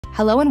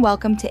Hello and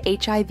welcome to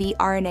HIV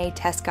RNA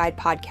Test Guide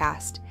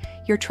Podcast,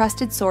 your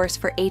trusted source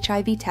for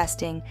HIV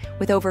testing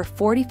with over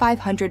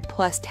 4,500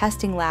 plus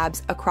testing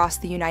labs across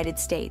the United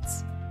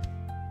States.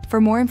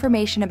 For more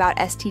information about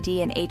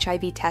STD and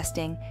HIV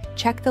testing,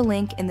 check the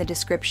link in the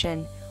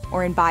description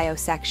or in bio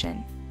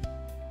section.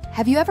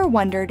 Have you ever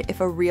wondered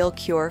if a real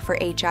cure for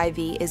HIV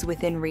is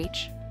within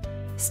reach?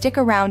 Stick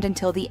around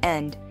until the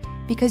end,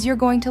 because you're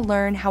going to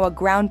learn how a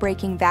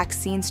groundbreaking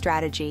vaccine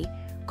strategy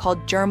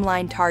called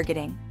germline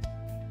targeting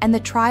and the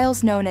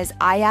trials known as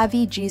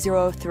IAVI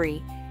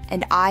G003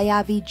 and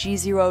IAVI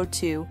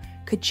G002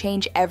 could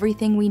change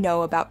everything we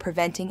know about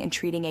preventing and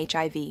treating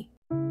HIV.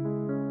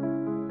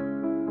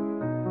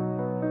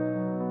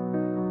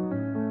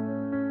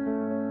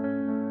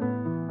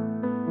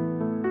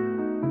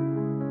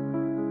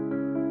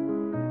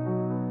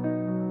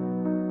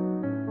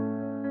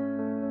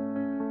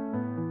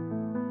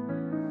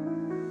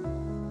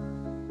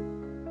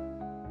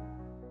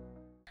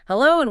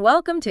 Hello and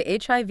welcome to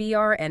HIV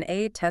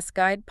RNA Test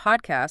Guide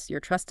Podcast, your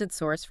trusted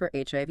source for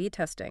HIV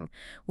testing,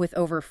 with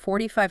over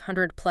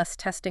 4,500 plus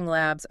testing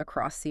labs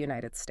across the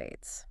United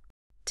States.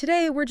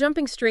 Today, we're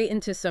jumping straight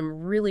into some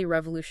really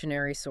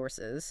revolutionary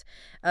sources,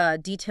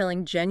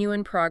 detailing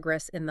genuine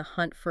progress in the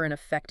hunt for an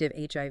effective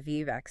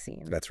HIV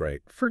vaccine. That's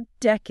right. For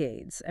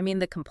decades. I mean,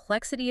 the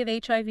complexity of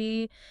HIV,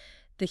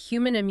 the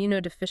human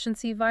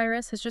immunodeficiency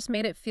virus, has just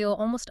made it feel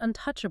almost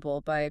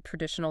untouchable by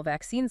traditional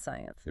vaccine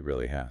science. It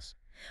really has.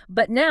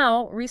 But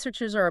now,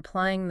 researchers are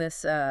applying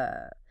this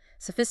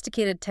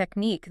sophisticated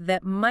technique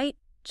that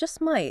just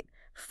might,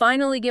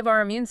 finally give our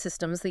immune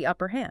systems the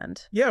upper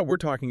hand. Yeah, we're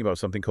talking about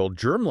something called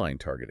germline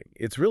targeting.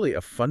 It's really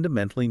a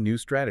fundamentally new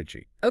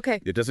strategy. Okay.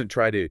 It doesn't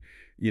try to,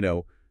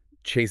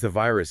 chase the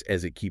virus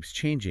as it keeps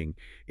changing.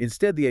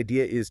 Instead, the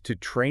idea is to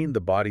train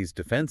the body's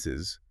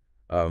defenses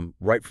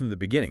right from the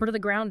beginning. From the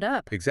ground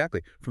up.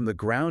 Exactly. From the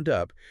ground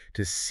up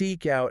to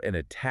seek out and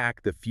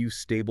attack the few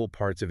stable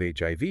parts of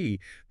HIV,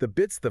 the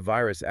bits the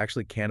virus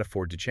actually can't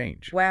afford to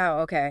change. Wow,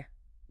 okay.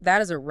 That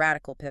is a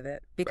radical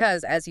pivot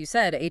because, as you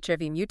said, HIV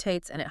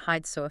mutates and it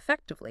hides so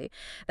effectively.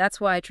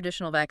 That's why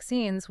traditional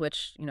vaccines,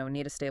 which,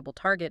 need a stable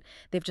target,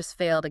 they've just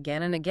failed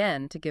again and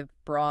again to give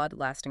broad,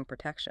 lasting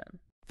protection.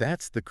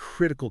 That's the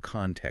critical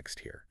context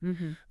here.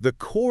 Mm-hmm. The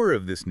core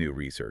of this new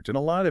research, and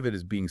a lot of it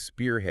is being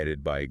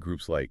spearheaded by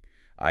groups like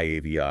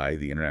IAVI,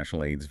 the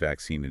International AIDS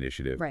Vaccine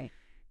Initiative, right,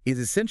 is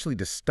essentially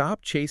to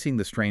stop chasing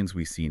the strains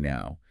we see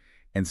now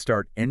and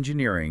start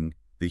engineering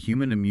the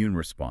human immune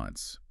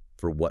response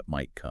for what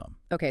might come.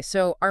 Okay,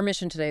 so our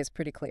mission today is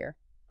pretty clear.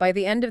 By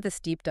the end of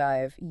this deep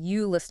dive,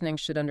 you listening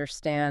should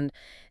understand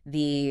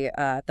the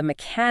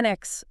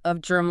mechanics of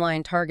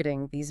germline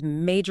targeting, these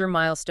major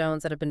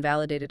milestones that have been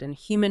validated in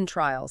human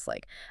trials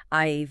like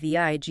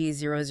IAVI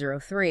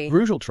G003.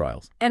 Crucial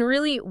trials. And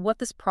really what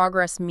this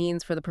progress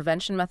means for the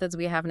prevention methods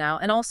we have now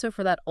and also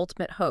for that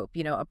ultimate hope,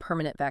 a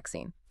permanent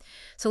vaccine.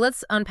 So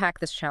let's unpack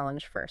this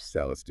challenge first.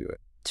 So let's do it.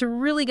 To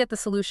really get the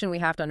solution, we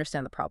have to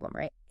understand the problem,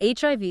 right?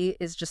 HIV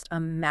is just a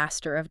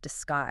master of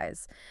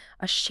disguise,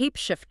 a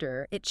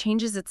shapeshifter. It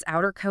changes its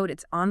outer coat,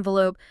 its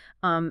envelope,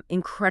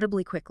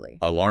 incredibly quickly.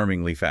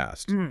 Alarmingly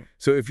fast.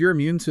 So if your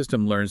immune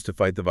system learns to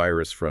fight the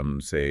virus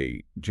from,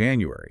 say,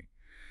 January,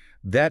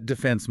 that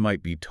defense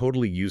might be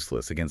totally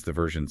useless against the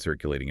version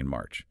circulating in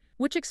March.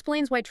 Which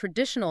explains why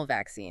traditional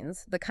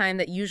vaccines, the kind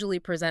that usually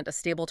present a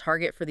stable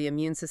target for the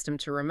immune system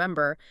to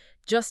remember,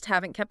 just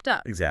haven't kept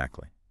up.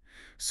 Exactly.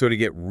 So to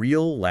get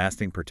real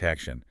lasting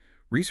protection,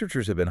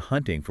 researchers have been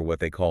hunting for what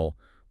they call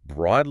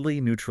broadly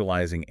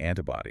neutralizing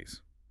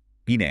antibodies,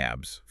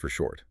 bnabs for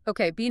short.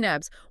 Okay,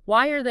 bnabs.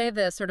 Why are they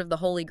the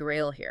holy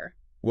grail here?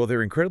 Well,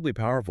 they're incredibly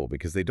powerful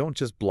because they don't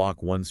just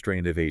block one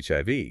strain of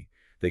HIV.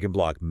 They can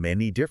block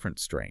many different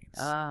strains.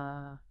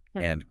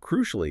 And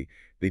crucially,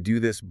 they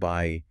do this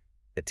by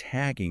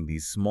attacking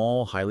these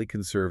small, highly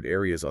conserved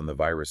areas on the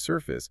virus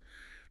surface,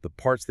 the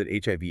parts that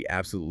HIV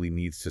absolutely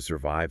needs to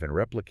survive and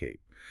replicate.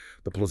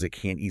 The places it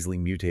can't easily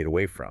mutate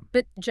away from.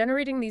 But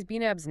generating these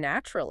bnabs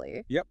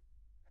naturally, Yep.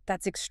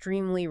 That's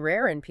extremely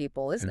rare in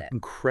people, isn't it?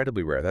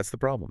 Incredibly rare. That's the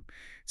problem.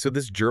 So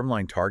this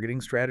germline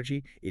targeting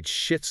strategy, it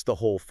shifts the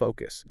whole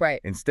focus.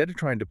 Right. Instead of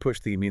trying to push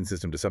the immune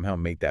system to somehow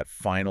make that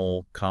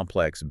final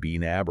complex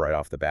bnab right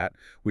off the bat,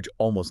 which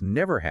almost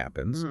never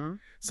happens,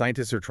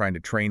 scientists are trying to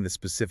train the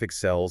specific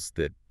cells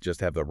that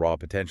just have the raw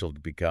potential to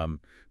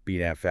become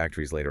bnab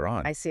factories later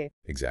on. I see.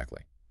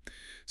 Exactly.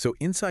 So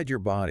inside your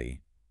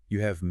body, you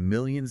have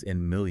millions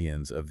and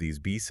millions of these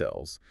B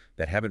cells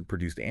that haven't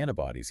produced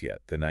antibodies yet,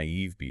 the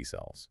naive B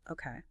cells.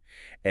 Okay.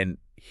 And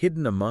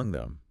hidden among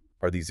them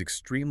are these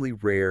extremely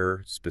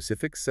rare,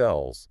 specific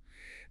cells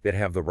that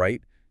have the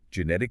right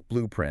genetic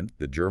blueprint,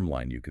 the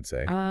germline, you could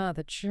say.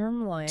 The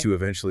germline. To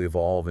eventually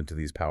evolve into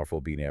these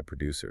powerful bnab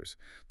producers.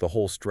 The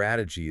whole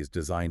strategy is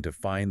designed to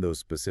find those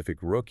specific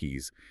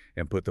rookies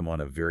and put them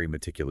on a very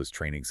meticulous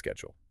training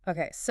schedule.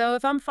 Okay, so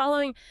if I'm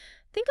following,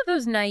 think of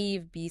those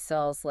naive B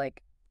cells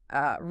like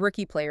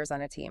rookie players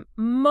on a team.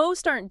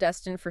 Most aren't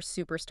destined for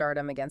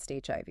superstardom against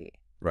HIV.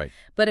 Right.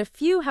 But a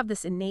few have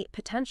this innate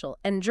potential,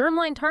 and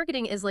germline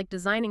targeting is like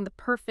designing the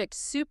perfect,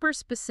 super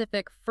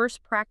specific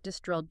first practice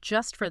drill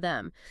just for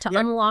them to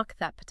unlock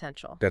that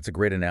potential. That's a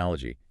great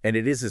analogy. And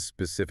it is a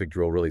specific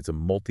drill, really. It's a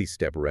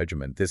multi-step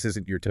regimen. This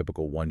isn't your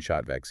typical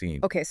one-shot vaccine.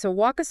 Okay, so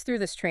walk us through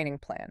this training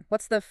plan.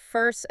 What's the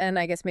first and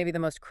I guess maybe the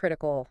most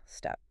critical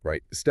step?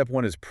 Right. Step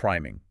one is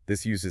priming.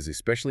 This uses a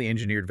specially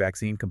engineered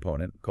vaccine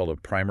component called a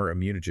primer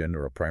immunogen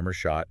or a primer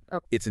shot. Oh.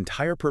 Its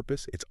entire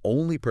purpose, its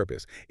only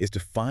purpose, is to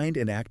find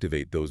and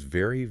activate those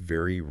very,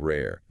 very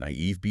rare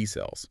naive B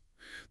cells,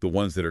 the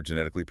ones that are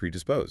genetically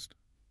predisposed,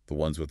 the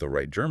ones with the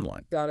right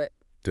germline. Got it.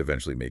 To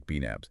eventually make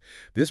bnabs.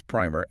 This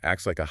primer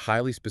acts like a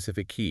highly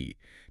specific key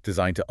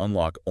designed to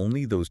unlock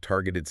only those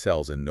targeted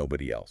cells and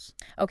nobody else.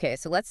 Okay,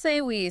 so let's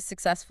say we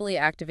successfully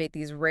activate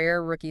these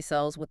rare rookie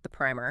cells with the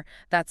primer.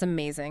 That's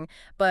amazing.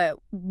 But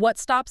what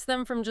stops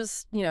them from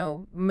just,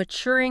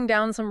 maturing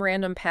down some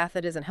random path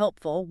that isn't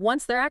helpful?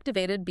 Once they're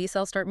activated, B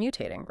cells start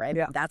mutating, right?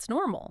 Yeah. That's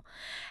normal.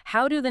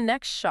 How do the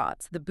next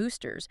shots, the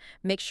boosters,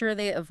 make sure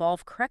they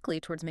evolve correctly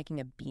towards making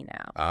a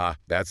bnab?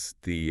 That's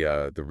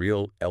the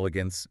real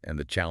elegance and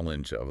the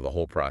challenge of the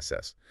whole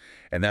process.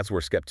 And that's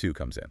where step 2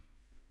 comes in.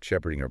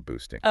 Shepherding or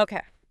boosting.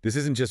 Okay. This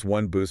isn't just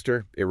one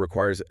booster. It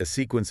requires a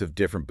sequence of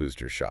different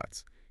booster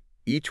shots.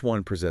 Each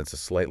one presents a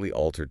slightly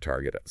altered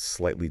target, a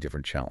slightly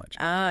different challenge.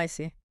 I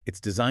see. It's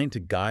designed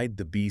to guide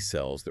the B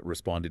cells that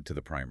responded to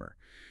the primer,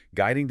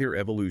 guiding their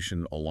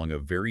evolution along a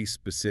very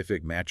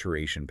specific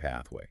maturation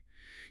pathway.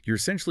 You're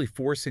essentially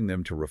forcing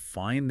them to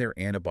refine their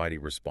antibody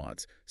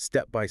response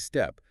step by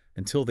step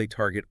until they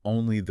target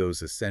only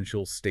those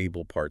essential,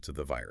 stable parts of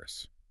the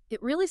virus.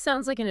 It really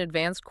sounds like an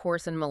advanced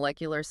course in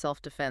molecular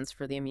self-defense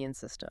for the immune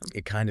system.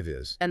 It kind of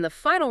is. And the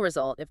final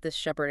result, if this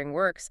shepherding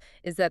works,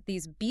 is that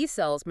these B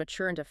cells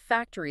mature into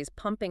factories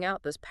pumping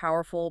out those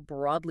powerful,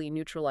 broadly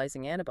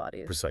neutralizing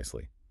antibodies.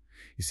 Precisely.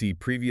 You see,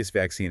 previous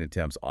vaccine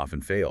attempts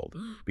often failed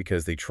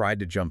because they tried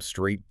to jump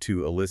straight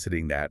to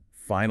eliciting that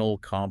final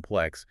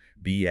complex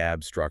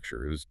bnab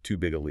structure. It was too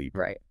big a leap.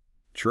 Right.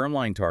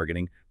 Germline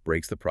targeting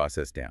breaks the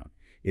process down.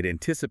 It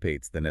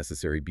anticipates the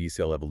necessary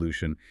B-cell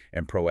evolution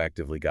and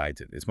proactively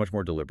guides it. It's much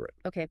more deliberate.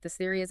 Okay, this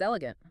theory is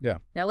elegant. Yeah.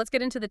 Now let's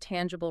get into the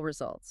tangible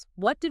results.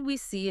 What did we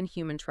see in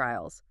human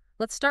trials?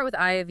 Let's start with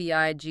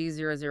IAVI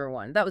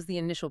G001. That was the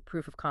initial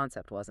proof of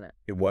concept, wasn't it?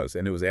 It was,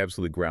 and it was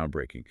absolutely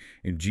groundbreaking.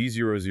 In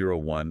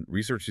G001,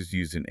 researchers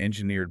used an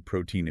engineered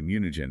protein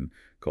immunogen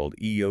called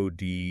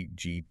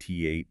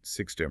EOD-GT8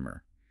 6-dimer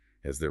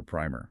as their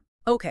primer.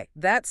 Okay,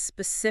 that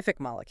specific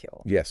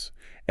molecule. Yes,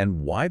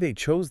 and why they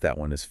chose that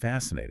one is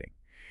fascinating.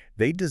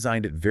 They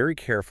designed it very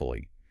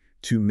carefully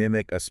to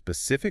mimic a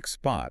specific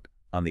spot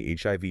on the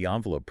HIV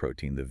envelope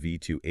protein, the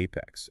V2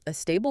 apex. A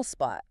stable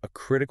spot. A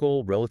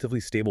critical,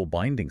 relatively stable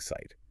binding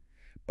site.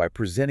 By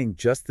presenting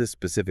just this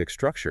specific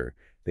structure,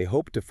 they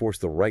hoped to force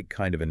the right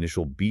kind of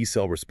initial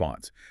B-cell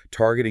response,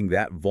 targeting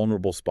that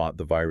vulnerable spot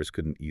the virus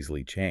couldn't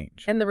easily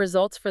change. And the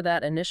results for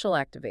that initial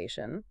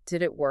activation,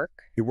 did it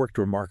work? It worked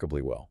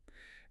remarkably well.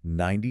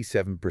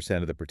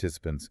 97% of the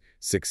participants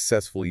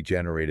successfully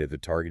generated the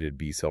targeted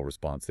B-cell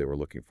response they were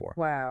looking for.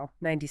 Wow,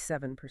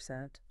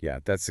 97%. Yeah,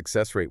 that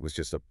success rate was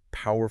just a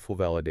powerful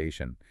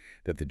validation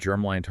that the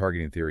germline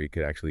targeting theory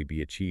could actually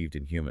be achieved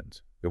in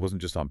humans. It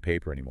wasn't just on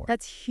paper anymore.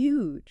 That's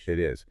huge. It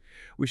is.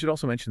 We should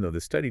also mention, though, the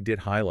study did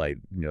highlight,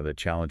 the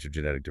challenge of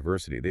genetic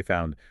diversity. They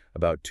found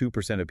about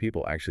 2% of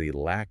people actually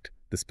lacked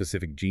the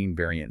specific gene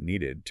variant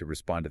needed to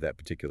respond to that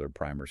particular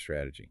primer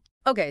strategy.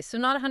 Okay, so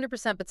not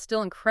 100%, but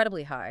still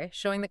incredibly high,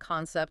 showing the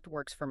concept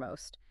works for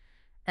most.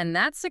 And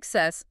that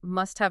success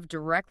must have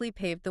directly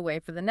paved the way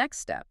for the next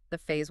step, the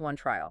phase 1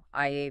 trial,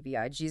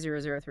 IAVI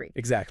G003.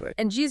 Exactly.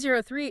 And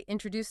G003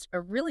 introduced a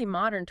really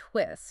modern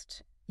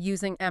twist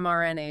using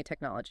mRNA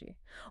technology.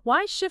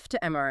 Why shift to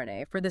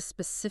mRNA for this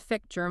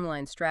specific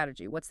germline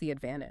strategy? What's the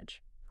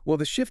advantage? Well,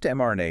 the shift to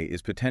mRNA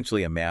is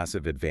potentially a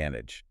massive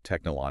advantage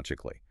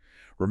technologically.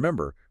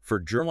 Remember, for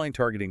germline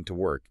targeting to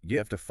work, you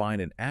have to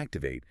find and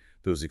activate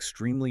those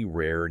extremely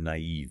rare,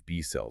 naive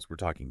B cells. We're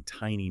talking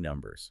tiny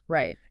numbers.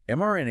 Right.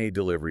 mRNA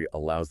delivery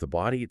allows the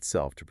body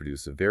itself to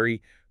produce a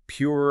very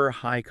pure,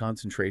 high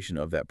concentration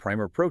of that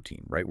primer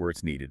protein, right where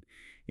it's needed,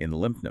 in the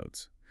lymph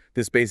nodes.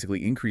 This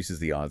basically increases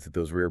the odds that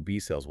those rare B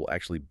cells will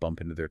actually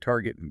bump into their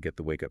target and get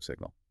the wake-up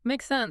signal.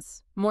 Makes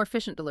sense. More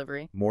efficient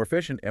delivery. More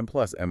efficient, and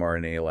plus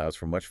mRNA allows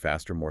for much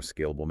faster, more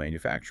scalable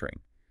manufacturing,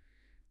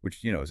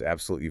 which, is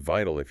absolutely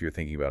vital if you're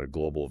thinking about a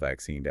global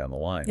vaccine down the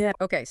line. Yeah.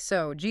 Okay,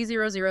 so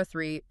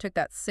G003 took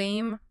that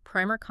same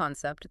primer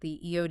concept,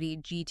 the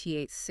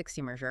EOD-GT8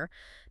 6-dimer,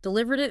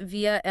 delivered it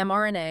via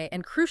mRNA,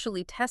 and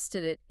crucially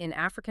tested it in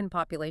African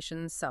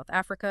populations, South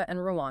Africa and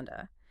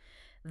Rwanda.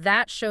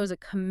 That shows a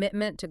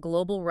commitment to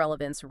global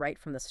relevance right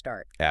from the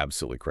start.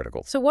 Absolutely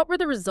critical. So what were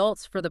the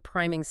results for the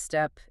priming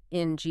step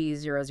in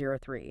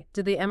G003?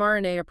 Did the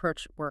mRNA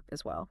approach work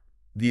as well?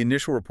 The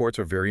initial reports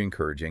are very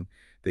encouraging.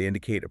 They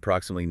indicate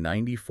approximately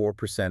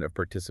 94% of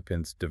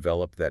participants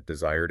developed that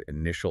desired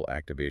initial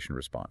activation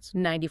response.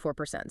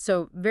 94%.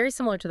 So very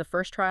similar to the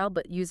first trial,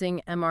 but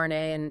using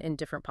mRNA in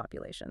different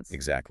populations.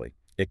 Exactly.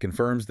 It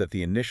confirms that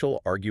the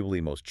initial,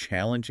 arguably most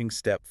challenging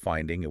step,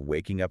 finding and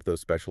waking up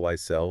those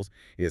specialized cells,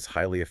 is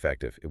highly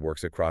effective. It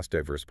works across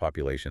diverse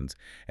populations,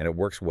 and it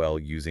works well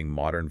using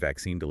modern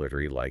vaccine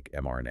delivery like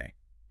mRNA.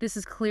 This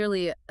is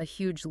clearly a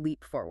huge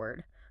leap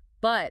forward.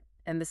 But,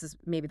 and this is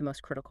maybe the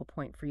most critical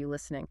point for you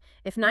listening,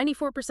 if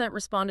 94%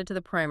 responded to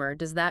the primer,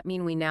 does that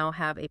mean we now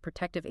have a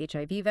protective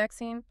HIV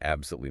vaccine?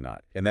 Absolutely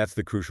not. And that's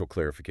the crucial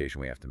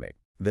clarification we have to make.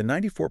 The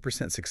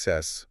 94%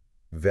 success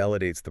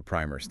validates the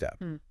primer step.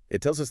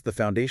 It tells us the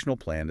foundational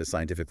plan is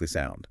scientifically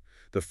sound.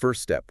 The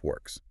first step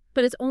works.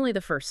 But it's only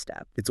the first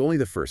step. It's only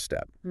the first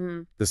step.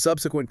 The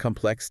subsequent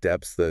complex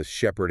steps, the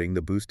shepherding,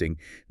 the boosting,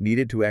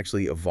 needed to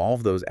actually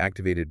evolve those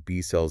activated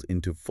B cells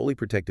into fully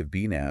protective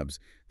bnabs,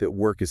 that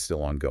work is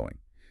still ongoing.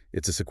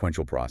 It's a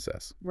sequential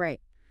process. Right.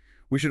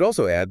 We should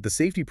also add the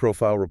safety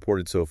profile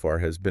reported so far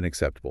has been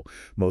acceptable.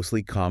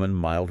 Mostly common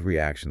mild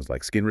reactions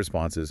like skin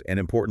responses and,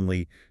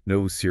 importantly,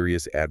 no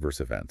serious adverse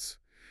events.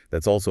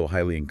 That's also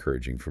highly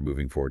encouraging for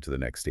moving forward to the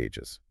next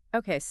stages.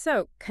 Okay,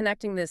 so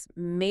connecting this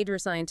major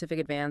scientific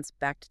advance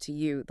back to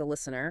you, the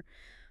listener,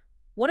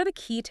 what are the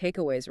key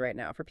takeaways right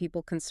now for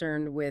people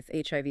concerned with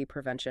HIV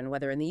prevention,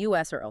 whether in the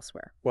U.S. or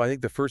elsewhere? Well, I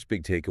think the first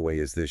big takeaway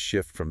is this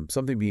shift from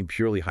something being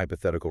purely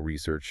hypothetical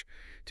research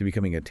to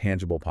becoming a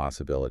tangible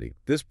possibility.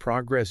 This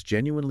progress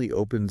genuinely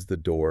opens the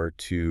door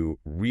to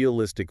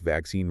realistic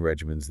vaccine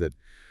regimens that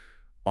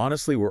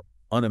honestly were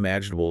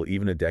unimaginable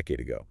even a decade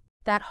ago.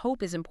 That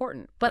hope is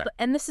important.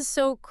 And this is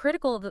so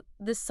critical that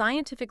this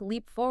scientific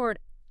leap forward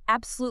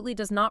absolutely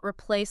does not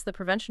replace the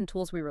prevention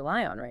tools we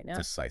rely on right now.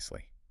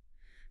 Precisely.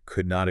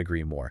 Could not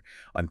agree more.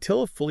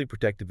 Until a fully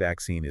protective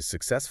vaccine is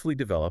successfully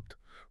developed,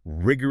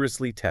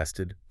 rigorously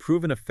tested,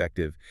 proven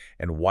effective,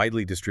 and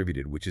widely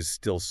distributed, which is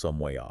still some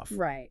way off.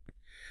 Right.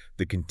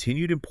 The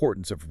continued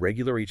importance of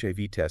regular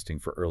HIV testing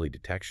for early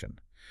detection,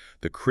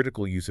 the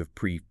critical use of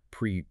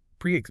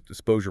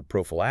pre-exposure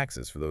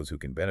prophylaxis for those who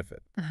can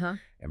benefit,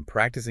 and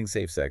practicing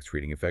safe sex,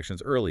 treating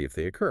infections early if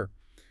they occur.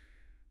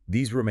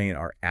 These remain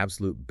our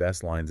absolute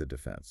best lines of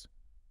defense.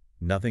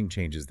 Nothing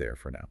changes there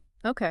for now.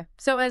 Okay.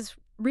 So as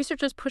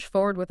researchers push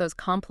forward with those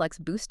complex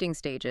boosting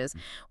stages,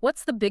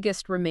 what's the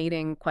biggest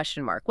remaining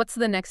question mark? What's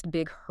the next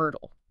big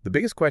hurdle? The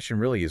biggest question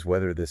really is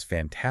whether this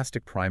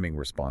fantastic priming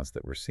response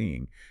that we're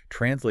seeing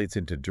translates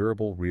into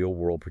durable,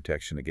 real-world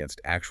protection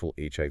against actual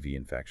HIV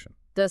infection.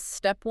 Does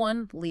step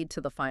one lead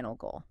to the final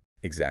goal?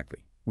 Exactly.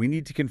 We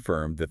need to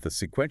confirm that the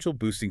sequential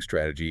boosting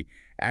strategy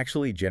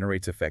actually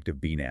generates effective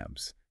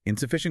bnabs in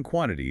sufficient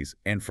quantities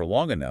and for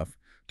long enough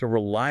to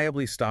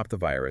reliably stop the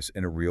virus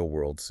in a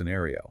real-world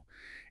scenario.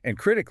 And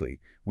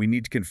critically, we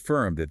need to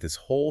confirm that this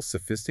whole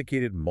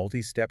sophisticated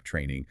multi-step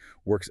training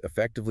works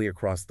effectively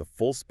across the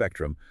full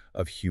spectrum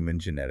of human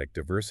genetic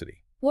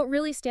diversity. What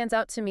really stands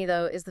out to me,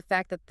 though, is the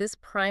fact that this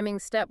priming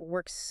step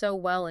works so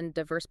well in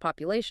diverse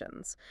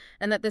populations,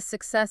 and that this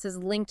success is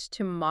linked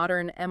to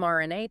modern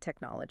mRNA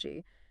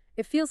technology.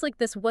 It feels like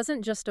this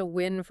wasn't just a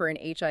win for an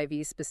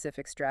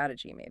HIV-specific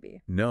strategy,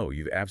 maybe. No,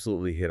 you've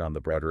absolutely hit on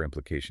the broader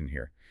implication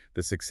here.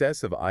 The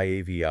success of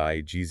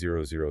IAVI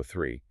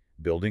G003,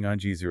 building on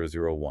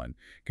G001,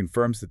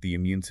 confirms that the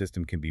immune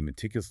system can be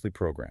meticulously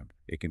programmed.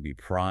 It can be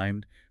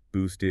primed,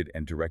 boosted,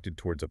 and directed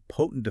towards a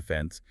potent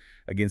defense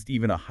against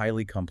even a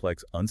highly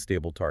complex,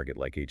 unstable target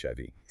like HIV.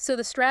 So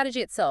the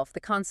strategy itself,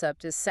 the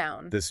concept, is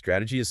sound. This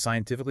strategy is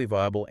scientifically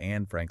viable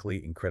and,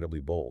 frankly,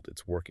 incredibly bold.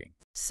 It's working.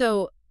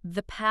 So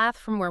the path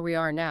from where we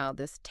are now,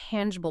 this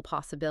tangible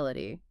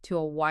possibility, to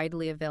a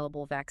widely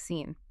available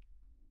vaccine,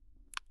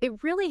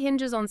 it really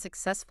hinges on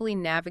successfully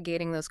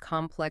navigating those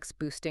complex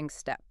boosting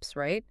steps,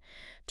 right?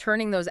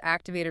 Turning those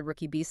activated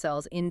rookie B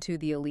cells into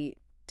the elite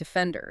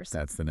defenders.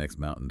 That's the next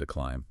mountain to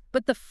climb.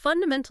 But the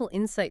fundamental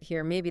insight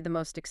here, maybe the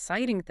most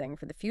exciting thing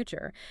for the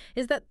future,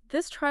 is that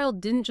this trial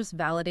didn't just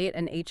validate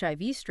an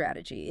HIV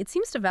strategy. It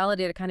seems to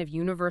validate a kind of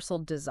universal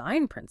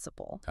design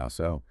principle. How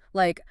so?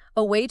 Like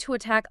a way to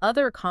attack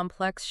other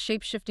complex,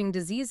 shape-shifting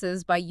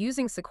diseases by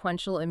using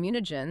sequential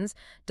immunogens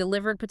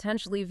delivered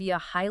potentially via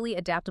highly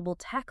adaptable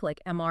tech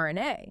like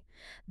mRNA.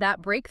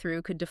 That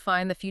breakthrough could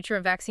define the future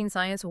of vaccine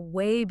science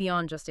way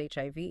beyond just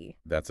HIV.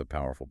 That's a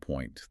powerful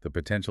point. The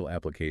potential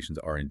applications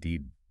are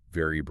indeed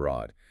very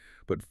broad.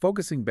 But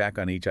focusing back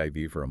on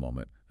HIV for a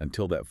moment,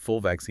 until that full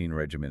vaccine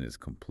regimen is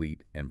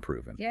complete and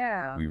proven.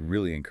 Yeah. We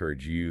really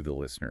encourage you, the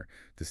listener,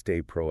 to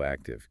stay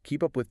proactive.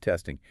 Keep up with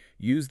testing.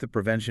 Use the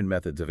prevention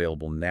methods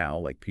available now,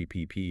 like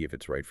PPP if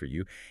it's right for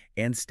you,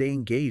 and stay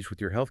engaged with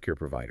your healthcare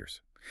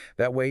providers.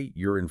 That way,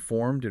 you're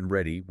informed and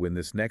ready when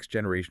this next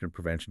generation of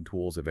prevention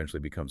tools eventually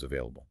becomes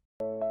available.